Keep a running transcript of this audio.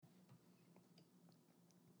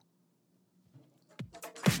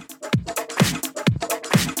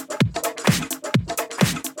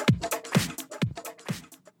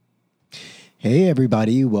Hey,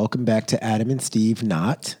 everybody. Welcome back to Adam and Steve,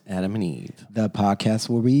 not Adam and Eve. the podcast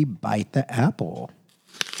where we bite the apple.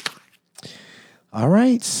 All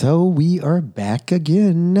right. So we are back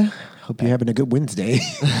again. Hope you're having a good Wednesday.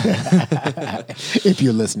 If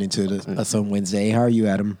you're listening to us on Wednesday. How are you,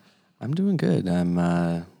 Adam? I'm doing good.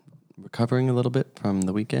 I'm recovering a little bit from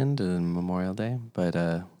the weekend and Memorial Day,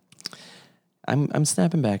 but I'm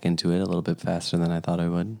snapping back into it a little bit faster than I thought I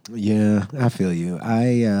would. Yeah, I feel you.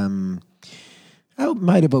 I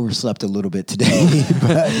might have overslept a little bit today.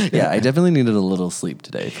 But Yeah, I definitely needed a little sleep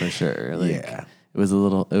today for sure. Yeah. It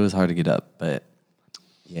was hard to get up, but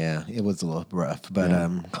yeah, it was a little rough. But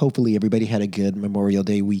hopefully everybody had a good Memorial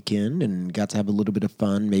Day weekend and got to have a little bit of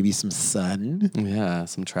fun, maybe some sun. yeah,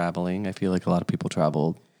 some traveling. I feel like a lot of people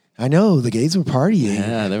traveled. I know, the gays were partying.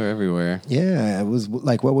 Yeah, they were everywhere. Yeah, it was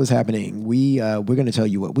like, what was happening? We're going to tell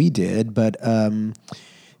you what we did, but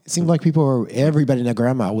it seemed like everybody and their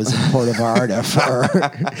grandma was in Puerto Vallarta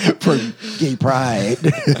for gay pride.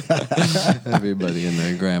 Everybody and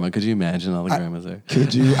their grandma. Could you imagine all the grandmas there?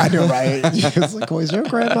 Could you? I know, right? It's like, was your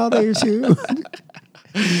grandma there too?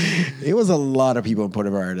 It was a lot of people in Puerto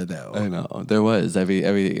Vallarta, though. I know there was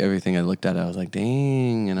everything I looked at. I was like,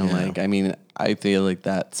 dang, and I'm like, I mean, I feel like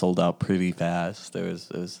that sold out pretty fast. There was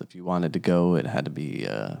if you wanted to go, it had to be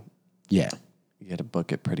Yeah. you had to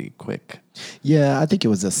book it pretty quick. Yeah, I think it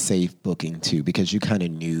was a safe booking, too, because you kind of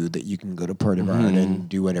knew that you can go to Puerto Vallarta and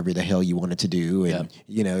do whatever the hell you wanted to do. And,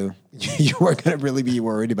 you weren't going to really be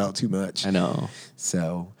worried about too much. I know.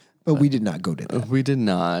 So, but we did not go to that. We did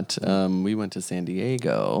not. We went to San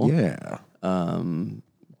Diego. Yeah.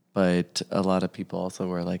 But a lot of people also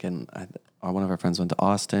were like, one of our friends went to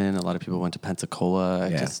Austin. A lot of people went to Pensacola.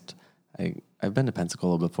 I've been to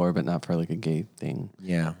Pensacola before, but not for like a gay thing.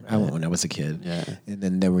 Yeah, I went when I was a kid. Yeah. And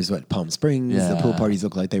then there was Palm Springs. Yeah. The pool parties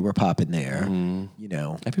looked like they were popping there.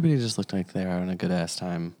 Everybody just looked like they were having a good ass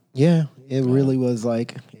time. Yeah, it really was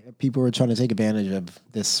like people were trying to take advantage of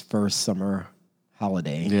this first summer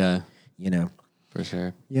holiday. Yeah, for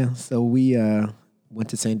sure. Yeah, so we went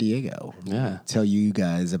to San Diego. Yeah. Tell you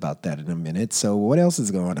guys about that in a minute. So what else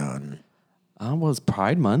is going on? Was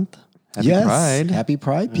Pride Month. Happy Pride. Happy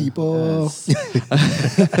Pride, people. Yes.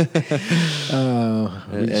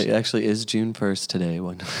 It actually is June 1st today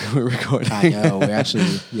when we're recording. I know. We're actually,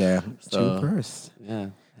 June 1st. Yeah.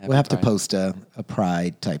 We'll have to post a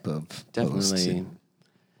Pride type of post. Definitely.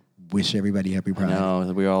 Wish everybody happy Pride.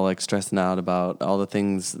 No, we're all like stressing out about all the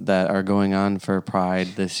things that are going on for Pride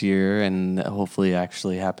this year and hopefully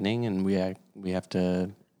actually happening. And we have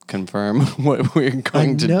to confirm what we're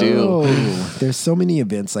going to do. There's so many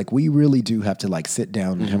events. Like, we really do have to like sit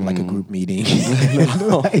down and have like a group meeting.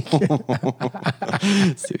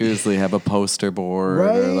 Seriously, have a poster board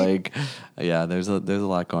or like, there's a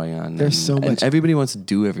lot going on. There's so much. And everybody wants to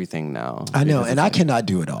do everything now. I know, and I cannot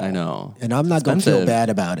do it all. I know. And I'm not going to feel bad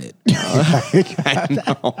about it. I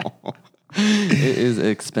know. It is an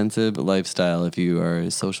expensive lifestyle if you are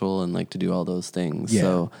social and like to do all those things. Yeah.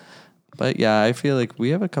 So, but yeah, I feel like we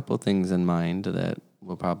have a couple of things in mind that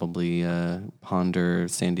we'll probably ponder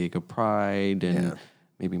San Diego Pride and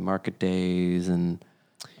maybe market days and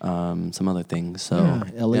some other things. So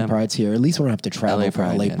LA Pride's here. At least we don't have to travel for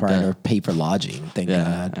LA Pride or pay for lodging. Thank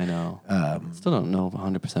God. I know. Still don't know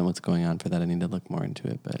 100% what's going on for that. I need to look more into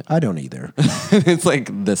it, but I don't either. it's like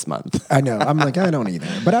this month. I know. I'm like, I don't either.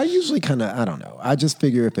 But I usually kind of, I don't know. I just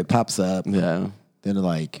figure if it pops up, then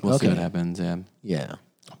like, we'll see what happens. Yeah. Yeah.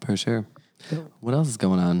 For sure. What else is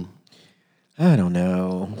going on? I don't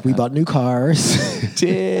know. We bought new cars.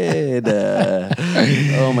 Did.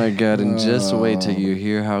 Oh my God. And just wait till you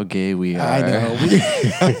hear how gay we are. I know.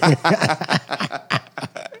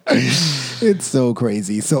 It's so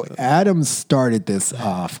crazy. So Adam started this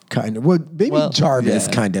off kind of. Well, maybe Jarvis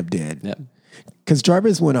kind of did. Yeah. Because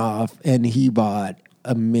Jarvis went off and he bought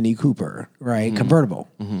a Mini Cooper, right? Mm-hmm. Convertible.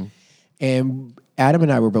 Mm-hmm. And Adam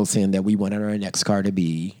and I were both saying that we wanted our next car to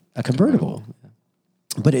be a convertible.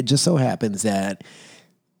 But it just so happens that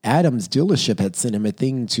Adam's dealership had sent him a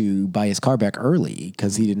thing to buy his car back early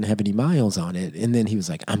because he didn't have any miles on it. And then he was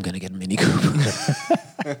like, I'm going to get a Mini Cooper.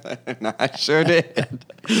 No, I sure did.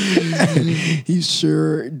 He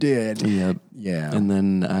sure did. Yep. Yeah. And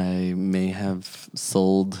then I may have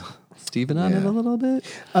sold Steven on it a little bit.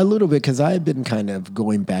 A little bit, because I had been kind of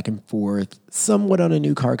going back and forth somewhat on a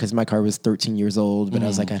new car because my car was 13 years old. But I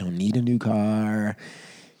was like, I don't need a new car.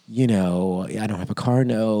 I don't have a car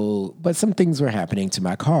note, but some things were happening to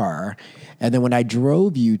my car. And then when I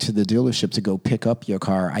drove you to the dealership to go pick up your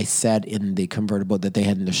car, I sat in the convertible that they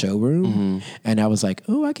had in the showroom. And I was like,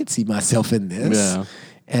 oh, I could see myself in this. Yeah.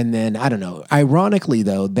 And then, I don't know. Ironically,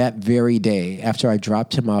 though, that very day after I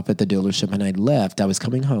dropped him off at the dealership and I left, I was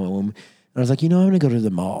coming home and I was like, I'm going to go to the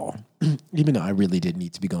mall. Even though I really did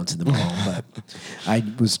need to be going to the mall. But I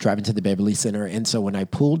was driving to the Beverly Center. And so when I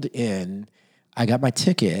pulled in, I got my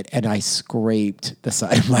ticket and I scraped the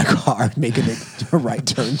side of my car, making it a right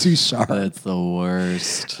turn too sharp. That's the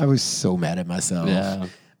worst. I was so mad at myself. Yeah.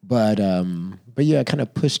 But yeah, it kind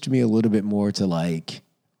of pushed me a little bit more to like,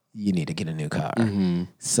 you need to get a new car. Mm-hmm.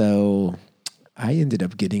 So I ended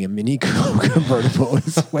up getting a Mini convertible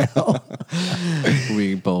as well.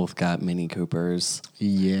 We both got Mini Coopers.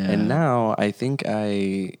 Yeah. And now I think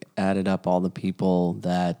I added up all the people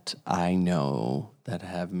that I know that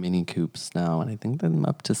have Mini Coupes now, and I think I'm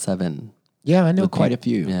up to 7. Yeah, I know quite a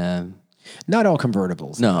few. Yeah. Not all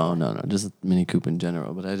convertibles. No, just Mini Coupe in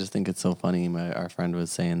general. But I just think it's so funny. Our friend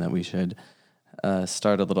was saying that we should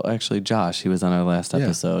start a little. Actually, Josh, he was on our last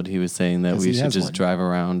episode. He was saying that we should just drive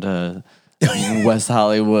around West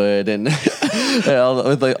Hollywood and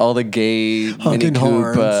with like all the gay Mini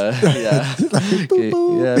Coupe.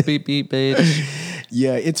 Beep beep bitch.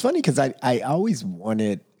 Yeah, it's funny because I always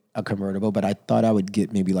wanted a convertible, but I thought I would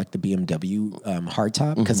get maybe like the BMW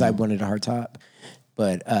hardtop because I wanted a hardtop.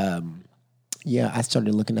 But yeah, I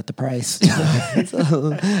started looking at the price.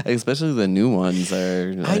 Especially the new ones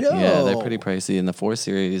are. I know. Yeah, they're pretty pricey. And the 4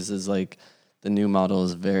 Series is like, the new model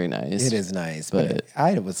is very nice. It is nice. But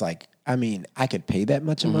I was like, I mean, I could pay that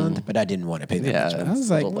much a month, but I didn't want to pay that much. I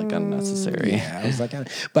was like, unnecessary. Yeah, I was like,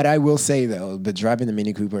 but I will say though, but driving the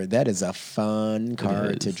Mini Cooper, that is a fun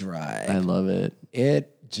car to drive. I love it.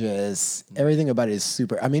 It just, everything about it is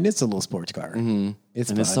super. I mean, it's a little sports car. Mm-hmm.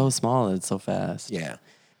 It's and fun. it's so small. It's so fast. Yeah.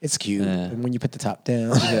 It's cute. And when you put the top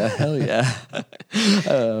down. Yeah, hell yeah.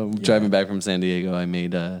 Driving back from San Diego, I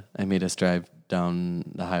made us drive down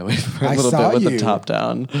the highway for a little bit with the top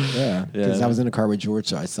down. Yeah. Because I was in a car with George,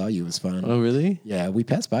 so I saw you. It was fun. Oh, really? Yeah. We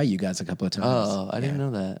passed by you guys a couple of times. Oh, I didn't know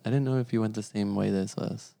that. I didn't know if you went the same way this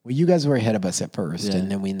was. Well, you guys were ahead of us at first, and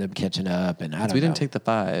then we ended up catching up. And we didn't take the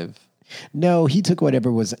 5. No, he took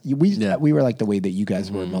whatever was. We were like the way that you guys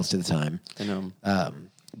were most of the time. I know.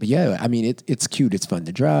 But yeah, I mean, it's cute. It's fun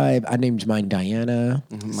to drive. I named mine Diana.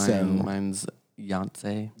 Mine's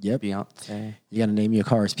Beyonce. Yep. Beyonce. You got to name your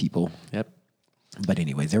cars, people. Yep. But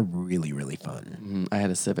anyways, they're really, really fun. I had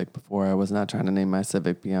a Civic before. I was not trying to name my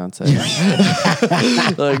Civic Beyonce.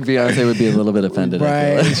 Like Beyonce would be a little bit offended.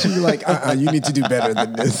 Right. She'd be like, you need to do better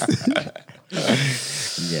than this.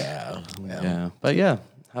 Yeah. Well, yeah. But yeah,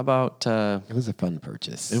 how about... it was a fun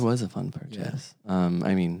purchase. It was a fun purchase. Yeah.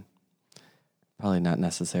 I mean, probably not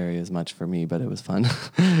necessary as much for me, but it was fun.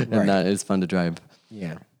 And it's fun to drive.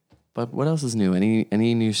 Yeah. But what else is new?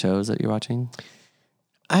 Any new shows that you're watching?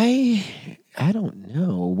 I don't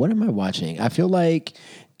know. What am I watching? I feel like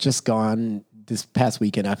just gone this past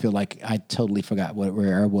weekend, I feel like I totally forgot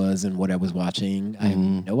where I was and what I was watching. I have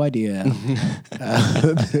no idea.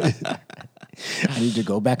 I need to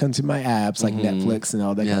go back onto my apps like Netflix and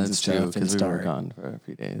all that kinds of stuff and start. We were gone for a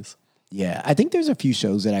few days. Yeah, I think there's a few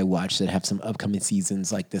shows that I watch that have some upcoming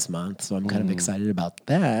seasons like this month, so I'm kind of excited about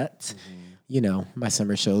that. You know, my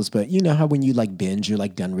summer shows, but you know how when you like binge, you're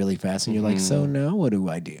like done really fast and you're like, so now what do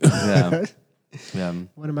I do? Yeah. Yeah.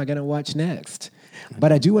 What am I going to watch next?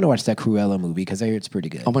 But I do want to watch that Cruella movie because I hear it's pretty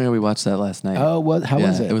good. Oh my God, we watched that last night. Oh, how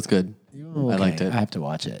was it? It was good. Okay, I liked it. I have to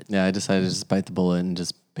watch it. Yeah, I decided to just bite the bullet and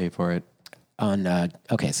just pay for it.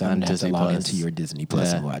 Okay, so I'm going to have to log into your Disney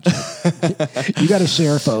Plus and watch it. You got to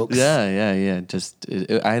share, folks. Yeah. Just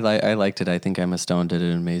I liked it. I think Emma Stone did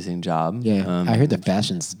an amazing job. Yeah, I heard the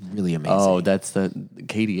fashion's really amazing. Oh,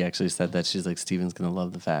 Katie actually said that. She's like, Steven's going to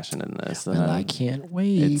love the fashion in this. And I can't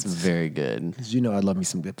wait. It's very good. Because you know I love me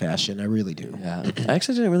some good fashion. I really do. Yeah. I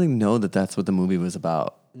actually didn't really know that that's what the movie was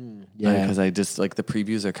about. Yeah. Because I just, like, the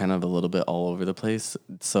previews are kind of a little bit all over the place.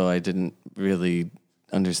 So I didn't really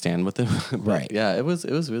understand what right. Yeah, it was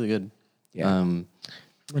really good. Yeah. I'm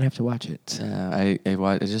gonna have to watch it. I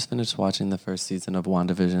just finished watching the first season of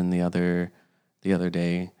WandaVision the other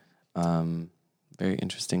day. Very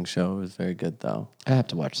interesting show. It was very good though. I have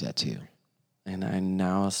to watch that too. And I'm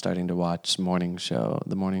now starting to watch The Morning Show.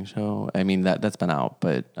 I mean that's been out,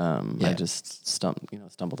 but I just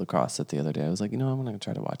stumbled across it the other day. I was like, I'm gonna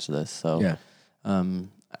try to watch this. So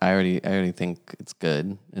I already think it's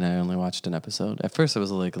good, and I only watched an episode. At first, I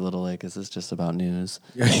was like a little like, "Is this just about news?"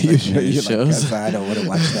 News shows. Like, I don't want to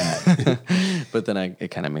watch that. But then it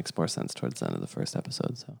kind of makes more sense towards the end of the first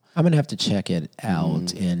episode. So I'm gonna have to check it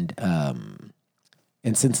out, and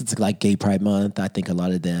since it's like Gay Pride Month, I think a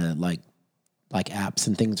lot of the like apps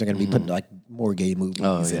and things are gonna be putting like more gay movies.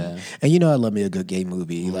 Oh yeah, and I love me a good gay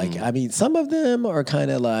movie. Like I mean, some of them are kind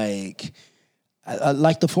of like.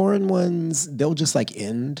 like the foreign ones, they'll just like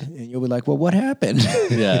end, and you'll be like, "Well, what happened?"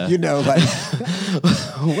 Yeah. You know, like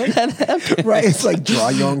What had happened? right? It's like draw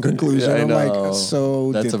your own conclusion. Yeah, I I'm know. like,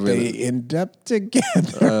 so That's did a they really- end up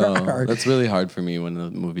together? Oh, that's really hard for me when the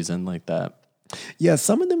movies end like that. Yeah,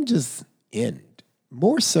 some of them just end.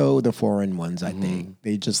 More so the foreign ones, I think.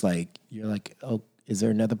 They just like, you're like, oh, is there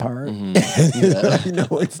another part? You know,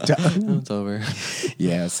 it's done. It's over.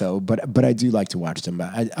 Yeah, so but I do like to watch them.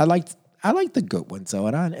 I like the good ones though,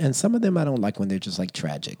 and some of them I don't like when they're just like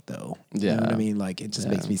tragic though. You know what I Yeah. mean? Like it just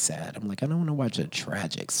makes me sad. I'm like, I don't want to watch a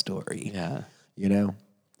tragic story. Yeah. You know?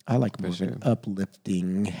 I like more of an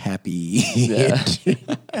uplifting, happy Yeah.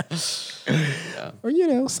 or you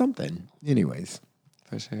know, something. Anyways.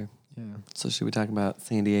 For sure. Yeah. So should we talk about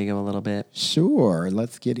San Diego a little bit? Sure,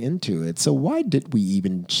 let's get into it. So why did we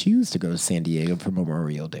even choose to go to San Diego for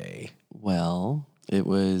Memorial Day? Well, it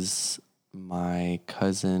was my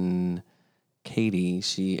cousin Katie.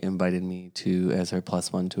 She invited me to as her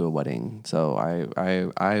 +1 to a wedding. So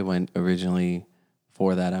I went originally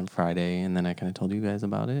for that on Friday, and then I kind of told you guys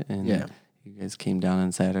about it, and Yeah. you guys came down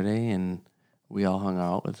on Saturday, and we all hung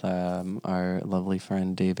out with our lovely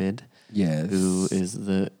friend David, Yes. who is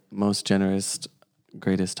the most generous,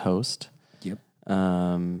 greatest host. Yep.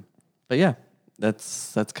 But yeah,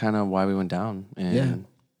 that's kind of why we went down, and Yeah.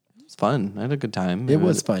 it was fun. I had a good time. It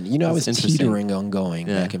was fun. You know, I it was interesting. teetering on going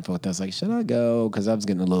Yeah. back and forth. I was like, should I go? Because I was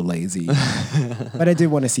getting a little lazy. But I did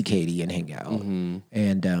want to see Katie and hang out. Mm-hmm.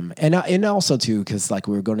 And also, too, because like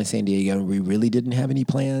we were going to San Diego and we really didn't have any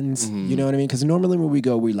plans. You know what I mean? Because normally when we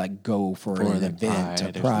go, we like go for an the event, a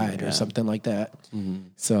Pride or pride something, or something like that. Mm-hmm.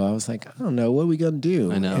 So I was like, I don't know. What are we going to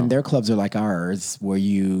do? I know. And their clubs are like ours where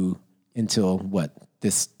you, until what?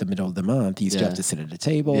 The middle of the month, you still Yeah. have to sit at a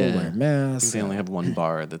table, Yeah. wear a I think mask. they only have one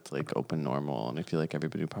bar that's like open normal, and I feel like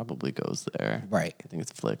everybody probably goes there. Right. I think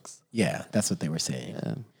it's Flicks. Yeah, that's what they were saying.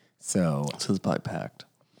 Yeah. So So it's probably packed.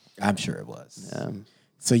 I'm sure it was. Yeah.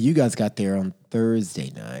 So you guys got there on Thursday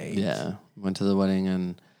night. Yeah. Went to the wedding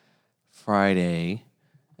on Friday,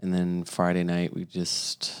 and then Friday night we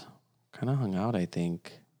just kind of hung out, I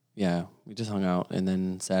think. Yeah, we just hung out, and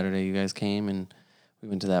then Saturday you guys came and we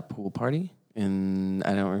went to that pool party. And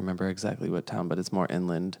I don't remember exactly what town, but it's more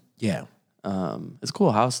inland. Yeah. It's a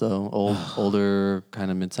cool house though, older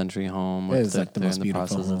kind of mid-century home. It is like the they're most in the beautiful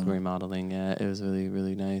process of home. remodeling. Yeah, it was really,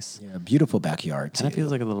 really nice. Yeah. Beautiful backyard. Kind of too.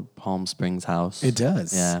 feels like a little Palm Springs house. It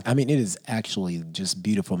does. Yeah. I mean, it is actually just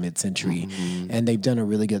beautiful mid-century, and they've done a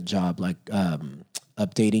really good job, like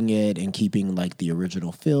updating it and keeping like the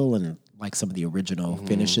original feel and like some of the original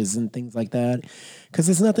finishes and things like that. Because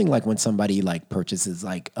it's nothing like when somebody like purchases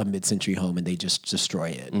like a mid-century home and they just destroy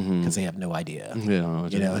it because they have no idea. You know,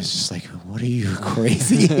 You know, it's just like, what are you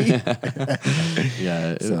crazy?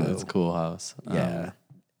 yeah, it's a cool house. Yeah.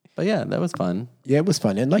 But yeah, that was fun. Yeah, it was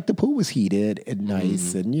fun, and like the pool was heated and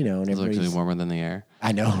nice, and you know, and It was actually everybody's. warmer than the air.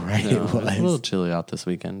 I know, right? You know, It it was a little was. chilly out this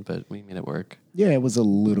weekend, but we made it work. Yeah, it was a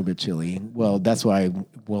little bit chilly. Well, that's why.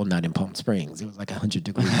 Well, not in Palm Springs. It was like 100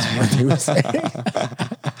 degrees. What they were saying.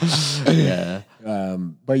 Yeah.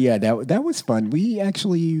 But yeah, that was fun. We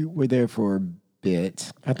actually were there for a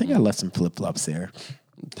bit. I think I left some flip flops there,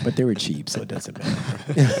 but they were cheap, so it doesn't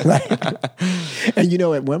matter. And you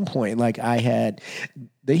know, at one point, like I had.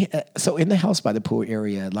 So in the house by the pool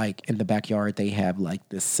area, like in the backyard, they have like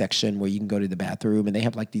this section where you can go to the bathroom, and they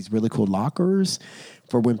have like these really cool lockers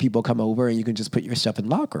for when people come over, and you can just put your stuff in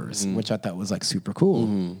lockers, which I thought was like super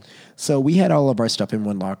cool. So we had all of our stuff in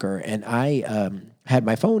one locker, and I had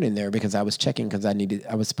my phone in there because I was checking because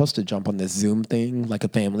I was supposed to jump on this Zoom thing, like a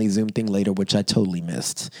family Zoom thing later, which I totally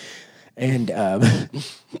missed. And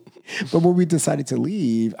but when we decided to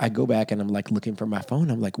leave, I go back and I'm like looking for my phone.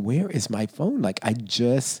 I'm like, where is my phone? Like I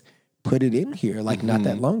just put it in here like not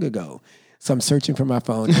that long ago. So I'm searching for my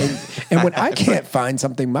phone. And when I can't find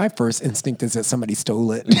something, my first instinct is that somebody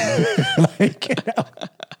stole it. Like, you know,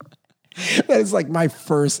 that is like my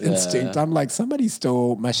first instinct. I'm like, somebody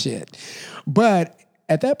stole my shit. But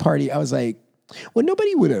at that party, I was like, well,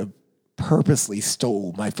 nobody would have purposely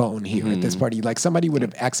stole my phone here at this party. Like somebody would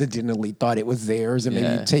have accidentally thought it was theirs and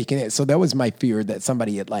maybe taken it. So that was my fear that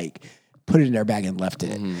somebody had like put it in their bag and left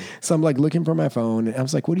it. So I'm like looking for my phone, and I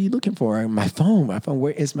was like, what are you looking for? My phone,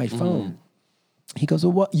 where is my phone? He goes,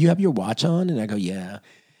 well, what, you have your watch on? And I go, yeah.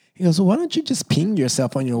 He goes, well, why don't you just ping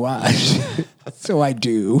yourself on your watch? So I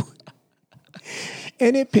do.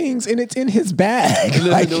 and it pings, and it's in his bag.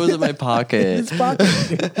 It was in my pocket. In his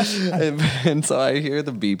pocket. and so I hear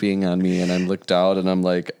the beeping on me, and I looked out, and I'm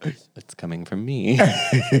like, it's coming from me.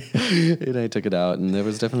 And I took it out, and there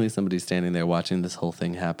was definitely somebody standing there watching this whole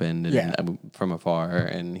thing happen from afar,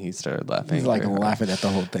 and he started laughing. He's like laughing at the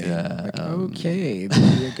whole thing. Yeah. Like, okay,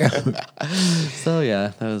 there you go. So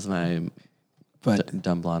yeah, that was my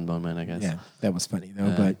dumb blonde moment, I guess. Yeah, that was funny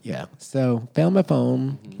though. But yeah, so found my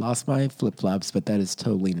phone, lost my flip flops, but that is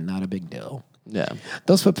totally not a big deal. Yeah,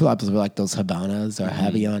 those flip flops were like those Habanas or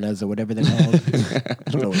Havianas or whatever they're called.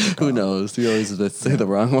 I don't know what they're called. Who knows? You always say the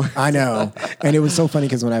wrong word. I know, and it was so funny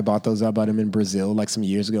because when I bought those, I bought them in Brazil like some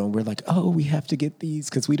years ago, and we're like, oh, we have to get these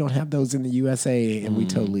because we don't have those in the USA, and we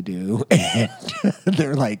totally do. And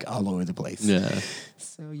they're like all over the place. Yeah.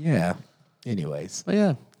 So yeah. Anyways, but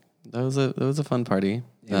yeah, that was a fun party.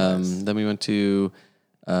 Then we went to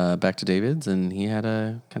back to David's, and he had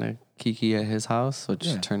a kind of kiki at his house, which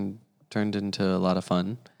turned into a lot of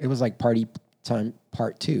fun. It was like party time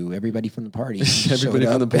part 2. Everybody from the party, everybody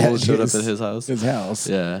from the pool showed up at his house. His house,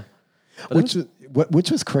 yeah. Which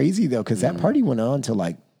was crazy though, because that party went on till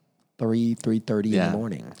like 3:30 in the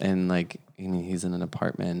morning. And like, I mean, he's in an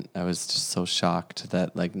apartment. I was just so shocked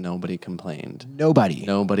that like nobody complained.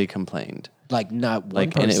 Nobody complained. Like not one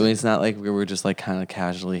person. And it was not like we were just like kind of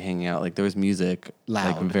casually hanging out. Like there was music,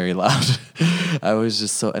 loud, like very loud. I was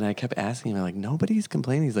just so, and I kept asking him like, nobody's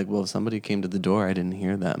complaining. He's like, well, if somebody came to the door, I didn't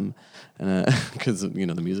hear them, and because the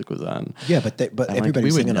music was on. Yeah, but everybody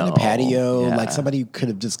was singing on the patio. Yeah. Like somebody could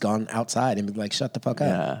have just gone outside and be like, shut the fuck up.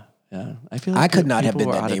 Yeah. Yeah, I feel like I could not have been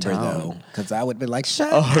that neighbor though, because I would have been like, "Shut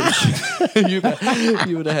up!" You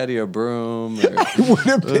would have had your broom, or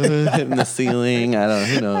hitting the ceiling. I don't know.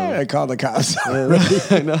 Who knows? I called the cops.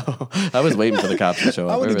 I know. I was waiting for the cops to show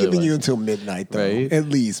up. I would have given you until midnight, though, right? At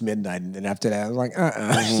least midnight, and then after that, I was like,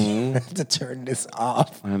 I have to turn this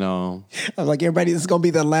off. I know. I was like, everybody, this is gonna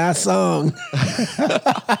be the last song.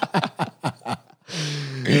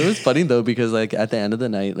 It was funny though, because like at the end of the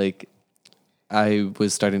night, like, I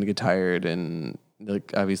was starting to get tired, and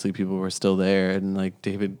like obviously people were still there, and like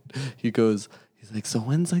David, he's like, so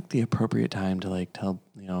when's like the appropriate time to like tell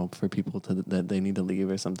for people that they need to leave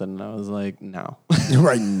or something? And I was like, no,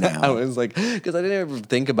 right now. I was like, because I didn't ever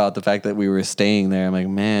think about the fact that we were staying there. I'm like,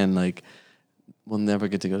 man, like we'll never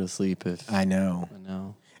get to go to sleep if I know.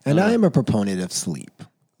 And I am a proponent of sleep.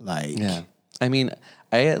 Like, yeah, I mean,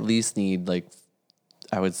 I at least need like,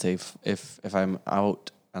 I would say if I'm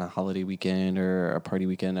out on a holiday weekend or a party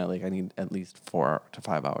weekend, I need at least 4 to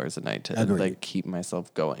 5 hours a night to like keep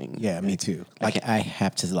myself going. Yeah, me too. Like I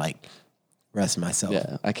have to like rest myself.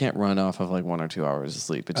 Yeah, I can't run off of like 1 or 2 hours of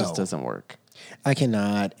sleep. It just doesn't work. I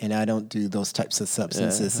cannot, and I don't do those types of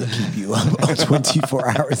substances that keep you up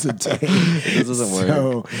 24 hours a day. It doesn't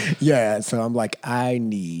work. So I'm like, I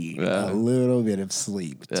need a little bit of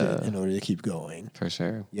sleep in order to keep going. For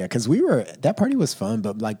sure. Yeah, because that party was fun,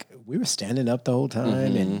 but like we were standing up the whole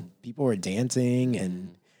time, and people were dancing,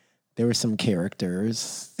 and there were some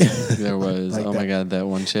characters. There was, like my God, that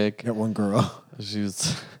one chick. That one girl. She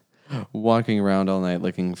was walking around all night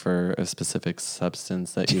looking for a specific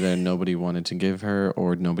substance that either nobody wanted to give her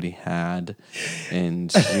or nobody had, and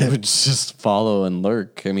she would just follow and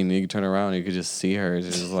lurk. I mean, you could turn around, you could just see her. It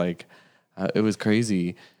was just like, it was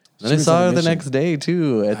crazy. Then I saw her the next day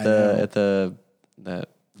too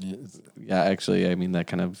actually, I mean, that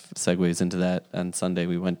kind of segues into that. On Sunday,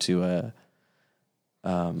 we went to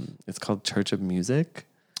it's called Church of Music.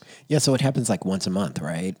 Yeah, so it happens like once a month,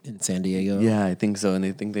 right, in San Diego? Yeah, I think so. And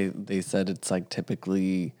I think they said it's like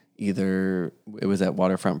typically either it was at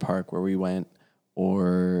Waterfront Park where we went,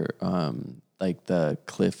 or like the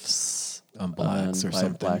cliffs on Blacks or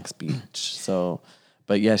something. Blacks Beach. So,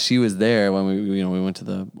 but yeah, she was there when we went to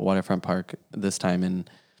the Waterfront Park this time, and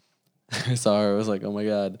I saw her. I was like, oh my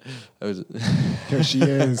God. There she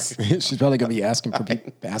is. She's probably gonna be asking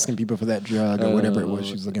people for that drug or whatever it was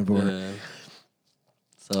she was looking for. Yeah.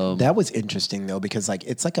 So that was interesting though, because like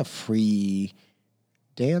it's like a free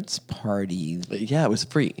dance party. Yeah, it was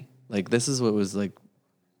free. Like this is what was like,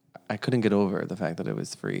 I couldn't get over the fact that it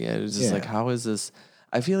was free. It was just like, how is this?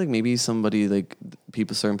 I feel like maybe somebody like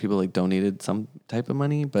certain people like donated some type of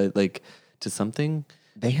money, but like to something.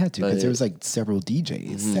 They had to, because there was like several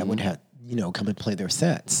DJs that would have, come and play their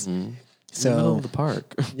sets. So in the middle of the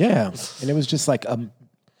park. Yeah. And it was just like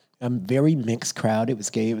very mixed crowd. It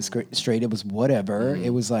was gay, it was straight, it was whatever.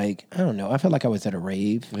 It was like, I don't know. I felt like I was at a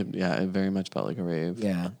rave. It very much felt like a rave.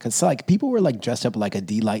 Yeah, because like people were like dressed up like a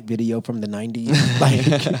D-Light video from the 90s.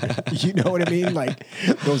 Like, you know what I mean? Like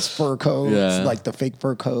those fur coats, like the fake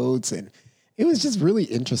fur coats. And it was just really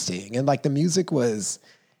interesting. And like the music was,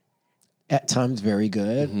 At times very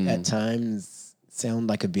good. At times sound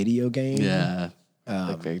like a video game. Yeah.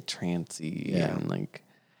 Like very trancy yeah. and like,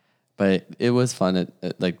 but it was fun.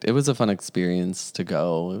 It was a fun experience to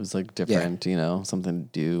go. It was like different, you know, something to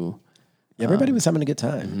do. Everybody was having a good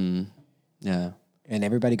time. Yeah. And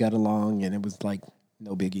everybody got along, and it was like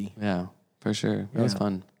no biggie. Yeah, for sure. It was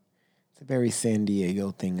fun. It's a very San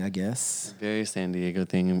Diego thing, I guess. Very San Diego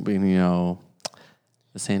thing. You know,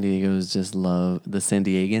 the San Diegans just love the San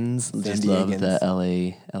Diegans love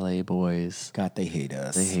the LA boys. God, they hate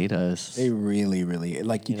us. They hate us. They really, really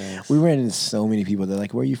like. We ran into so many people. They're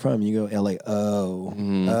like, "Where are you from?" You go, "LA." Oh,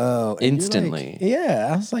 oh, and instantly. Like, yeah,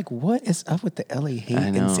 I was like, "What is up with the LA hate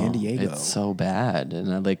in San Diego?" It's so bad,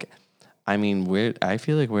 and I mean, I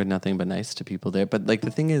feel like we're nothing but nice to people there. But like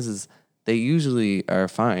the thing is they usually are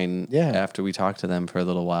fine after we talk to them for a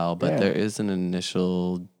little while. But there is an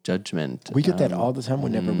initial judgment. We get that all the time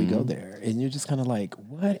whenever we go there. And you're just kind of like,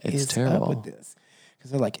 what is terrible. up with this?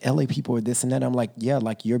 Because they're like, LA people are this and that. I'm like, yeah,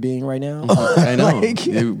 like you're being right now. I know. Like,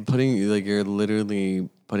 You're literally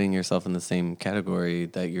putting yourself in the same category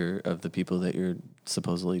that of the people that you're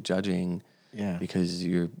supposedly judging. Yeah, because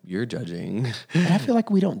you're judging. But I feel like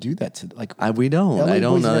we don't do that to like. We don't. LA I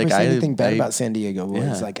don't know. Never Like say anything bad about San Diego. Boys.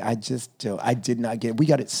 Yeah. Like I did not get. We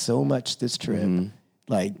got it so much this trip,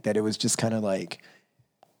 like that it was just kind of like,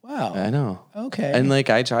 wow. I know. Okay. And like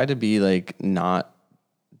I try to be like not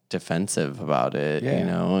defensive about it, you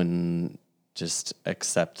know, and just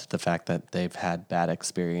accept the fact that they've had bad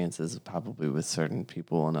experiences probably with certain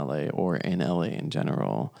people in LA or in LA in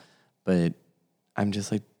general. But I'm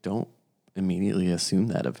just like, don't immediately assume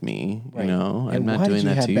that of me, you know. And I'm not why doing did you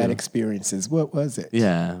that have to you. bad experiences? What was it?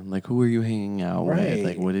 Yeah, like who were you hanging out with?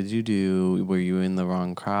 Like what did you do? Were you in the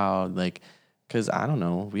wrong crowd? Like, because I don't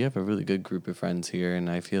know. We have a really good group of friends here, and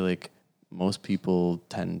I feel like most people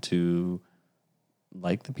tend to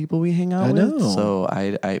like the people we hang out with. So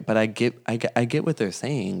I get what they're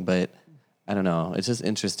saying, but I don't know. It's just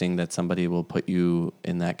interesting that somebody will put you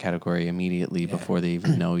in that category immediately before they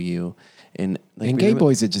even know you. And gay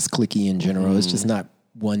boys are just cliquey in general. It's just not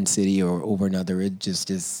one city or over another. It just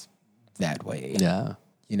is that way. Yeah.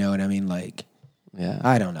 You know what I mean? Like, yeah.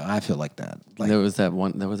 I don't know. I feel like that. Like, there was that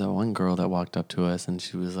one girl that walked up to us and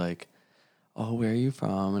she was like, "Oh, where are you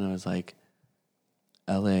from?" And I was like,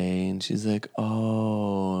 LA. And she's like,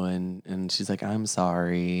 "Oh," and she's like, "I'm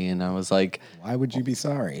sorry." And I was like, why would you be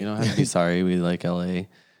sorry? "You don't have to be sorry. We like LA."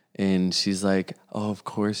 And she's like, "Oh, of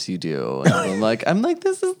course you do." And I'm like,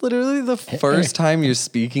 this is literally the first time you're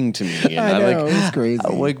speaking to me. And I know, it's crazy.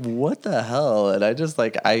 I'm like, what the hell? And I just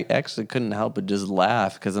I actually couldn't help but just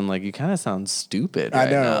laugh because I'm like, you kind of sound stupid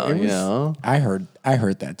right now, you know? I heard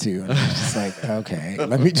that too. And I was just like, okay,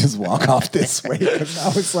 let me just walk off this way. Because I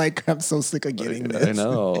was like, I'm so sick of getting this. I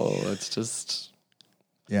know. It's just.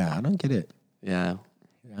 Yeah, I don't get it. Yeah.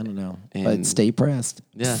 I don't know. But stay pressed.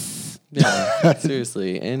 Yeah. Yeah,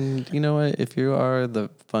 seriously. And you know what? If you are the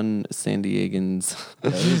fun San Diegans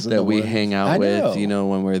that we hang out with, you know,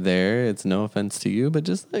 when we're there, it's no offense to you, but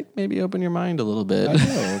just like maybe open your mind a little bit. I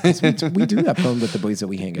know, because we do have fun with the boys that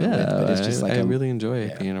we hang out with, but it's just like I really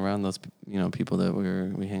enjoy being around those, you know, people that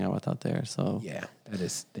we hang out with out there. So yeah, that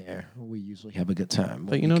is there. We usually have a good time.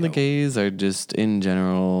 But you know, the gays are just in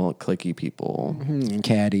general cliquey people, and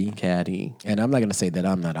catty. And I'm not going to say that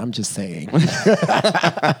I'm not. I'm just saying.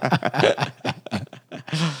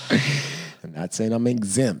 I'm not saying I'm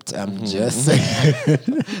exempt. I'm just saying.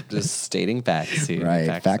 Just stating facts here.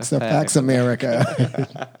 Right. Facts are facts, America.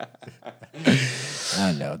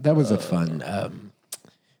 I know. That was a fun,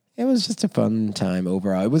 it was just a fun time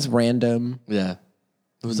overall. It was random. Yeah.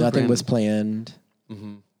 Nothing was planned.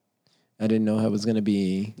 Mm-hmm. I didn't know how it was going to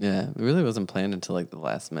be. Yeah. It really wasn't planned until like the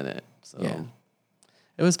last minute. So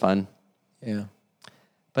it was fun. Yeah.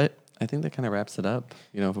 But I think that kind of wraps it up,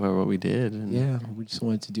 you know, for what we did. And yeah, we just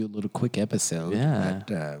wanted to do a little quick episode. Yeah.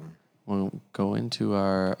 But, we'll go into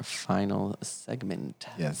our final segment.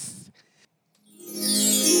 Yes.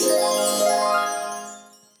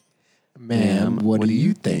 Ma'am, what do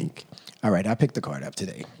you think? All right, I picked the card up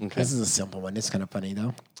today. Okay. This is a simple one. It's kind of funny,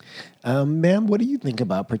 though. Ma'am, what do you think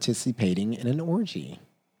about participating in an orgy?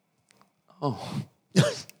 Oh.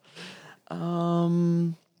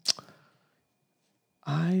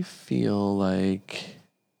 I feel like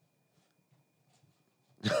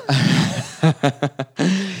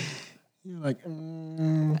you're like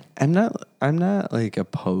I'm not like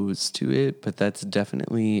opposed to it, but that's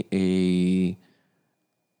definitely a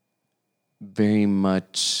very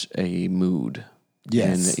much a mood.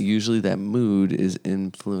 Yes. And usually that mood is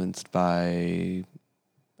influenced by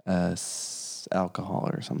alcohol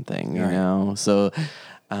or something, you know? So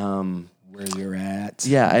where you're at.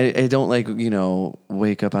 Yeah, I don't like,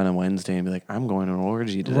 wake up on a Wednesday and be like, I'm going to an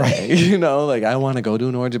orgy today. Right. Like I want to go to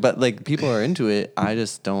an orgy, but like people are into it. I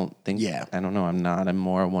just don't think, I don't know. I'm not. I'm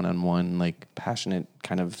more one-on-one, like passionate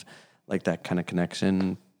kind of like that kind of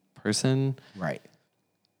connection person. Right.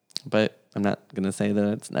 But I'm not going to say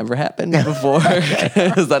that it's never happened before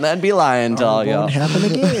because then I'd be lying to all y'all. Won't happen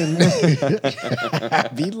again.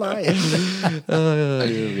 I'd be lying.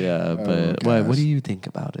 Yeah, but what do you think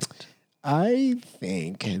about it? I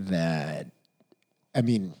think that, I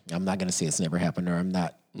mean, I'm not going to say it's never happened or I'm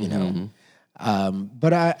not,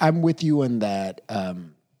 but I'm with you on that.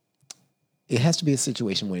 It has to be a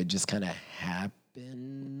situation where it just kind of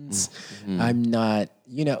happens. I'm not,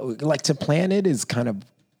 like to plan it is kind of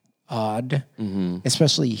odd,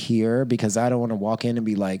 especially here, because I don't want to walk in and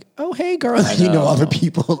be like, oh, hey, girl, all the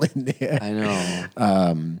people in there. I know.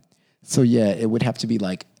 So, yeah, it would have to be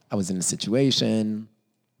like I was in a situation,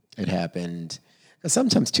 it happened.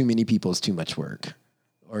 Sometimes too many people is too much work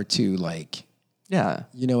or too like,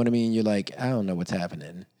 you know what I mean? You're like, I don't know what's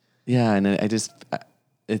happening. Yeah, and it's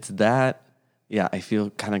that, I feel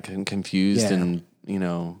kind of confused and,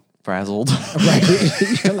 frazzled.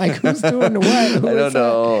 Right. You're like, who's doing the what? I don't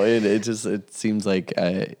know. It seems like,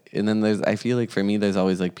 and then I feel like for me, there's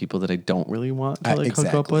always like people that I don't really want to like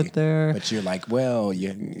hook up with there. But you're like, well,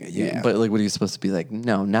 yeah. But like, what are you supposed to be like?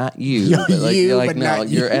 No, not you. But like, you're like, no,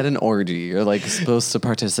 you're at an orgy. You're like supposed to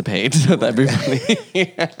participate with everybody.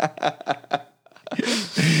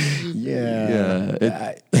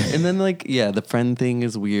 Yeah. And then like, the friend thing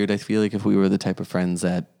is weird. I feel like if we were the type of friends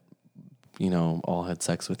that, all had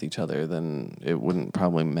sex with each other, then it wouldn't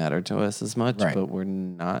probably matter to us as much, but we're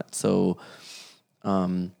not. So,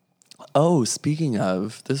 speaking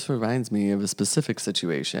of, this reminds me of a specific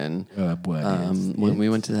situation. When we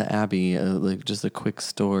went to the Abbey, like just a quick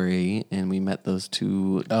story, and we met those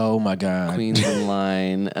two oh my God queens in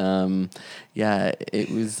line. It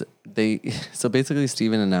was, so basically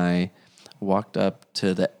Steven and I walked up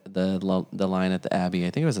to the line at the Abbey. I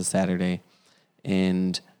think it was a Saturday,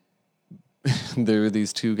 and there were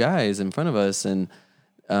these two guys in front of us, and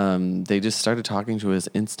they just started talking to us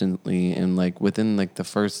instantly. And like within like the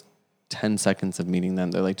first 10 seconds of meeting them,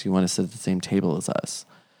 they're like, "Do you want to sit at the same table as us?"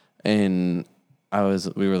 And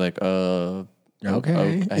we were like, okay.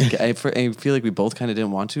 I feel like we both kind of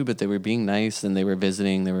didn't want to, but they were being nice and they were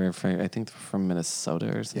visiting. They were I think from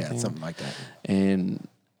Minnesota or something. Yeah, something like that. And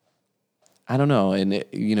I don't know. And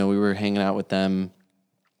we were hanging out with them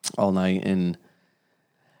all night, and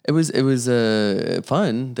it was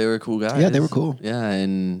fun. They were cool guys. Yeah, they were cool. Yeah,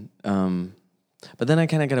 and but then I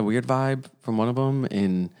kind of got a weird vibe from one of them,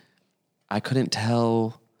 and I couldn't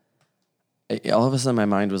tell. All of a sudden, my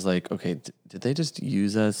mind was like, okay, did they just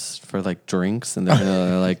use us for like drinks, and they're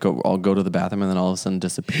gonna like all go to the bathroom, and then all of a sudden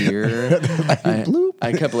disappear? Like, bloop.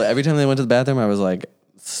 I kept every time they went to the bathroom, I was like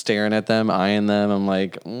staring at them, eyeing them. I'm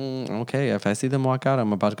like, okay, if I see them walk out,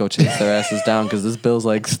 I'm about to go chase their asses down because this bill's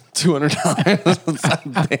like $200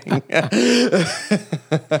 something.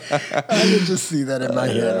 I can just see that in my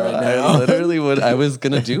head right now. I literally I was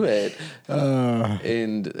gonna do it,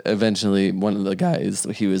 and eventually one of the guys,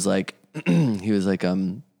 he was like, which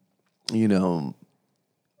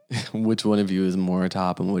one of you is more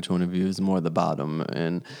top and which one of you is more the bottom,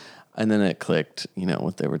 and then it clicked,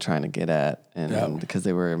 what they were trying to get at, and because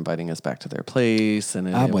they were inviting us back to their place,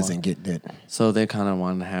 and I wasn't getting it. So they kind of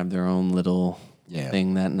wanted to have their own little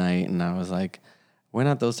thing that night, and I was like, we're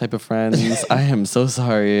not those type of friends. I am so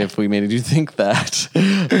sorry if we made you think that.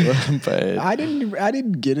 But I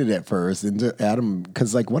didn't get it at first. And Adam,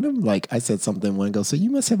 because like one of them, like I said something, one goes, so you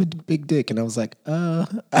must have a big dick, and I was like, I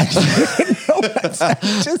didn't know.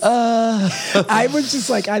 I was just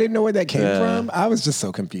like, I didn't know where that came from. I was just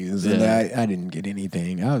so confused, and I didn't get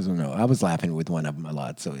anything. I was laughing with one of them a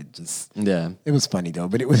lot, so it just it was funny though,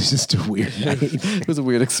 but it was just a weird night. It was a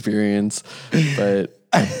weird experience, but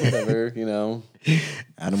whatever,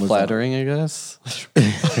 Adam was flattering, I guess.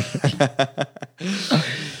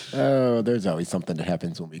 Oh, there's always something that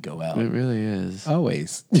happens when we go out. It really is.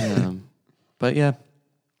 Always. But yeah,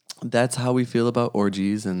 that's how we feel about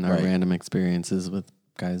orgies and our random experiences with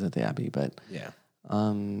guys at the Abbey. But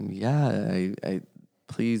I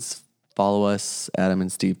please follow us, Adam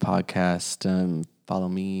and Steve Podcast. Follow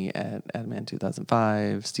me at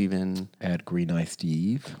Adamman2005, Steven at Green Eye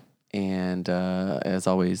Steve. And as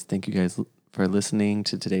always, thank you guys for listening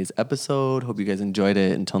to today's episode. Hope you guys enjoyed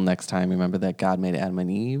it. Until next time, remember that God made Adam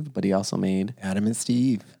and Eve, but he also made Adam and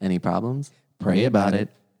Steve. Any problems? Pray about it.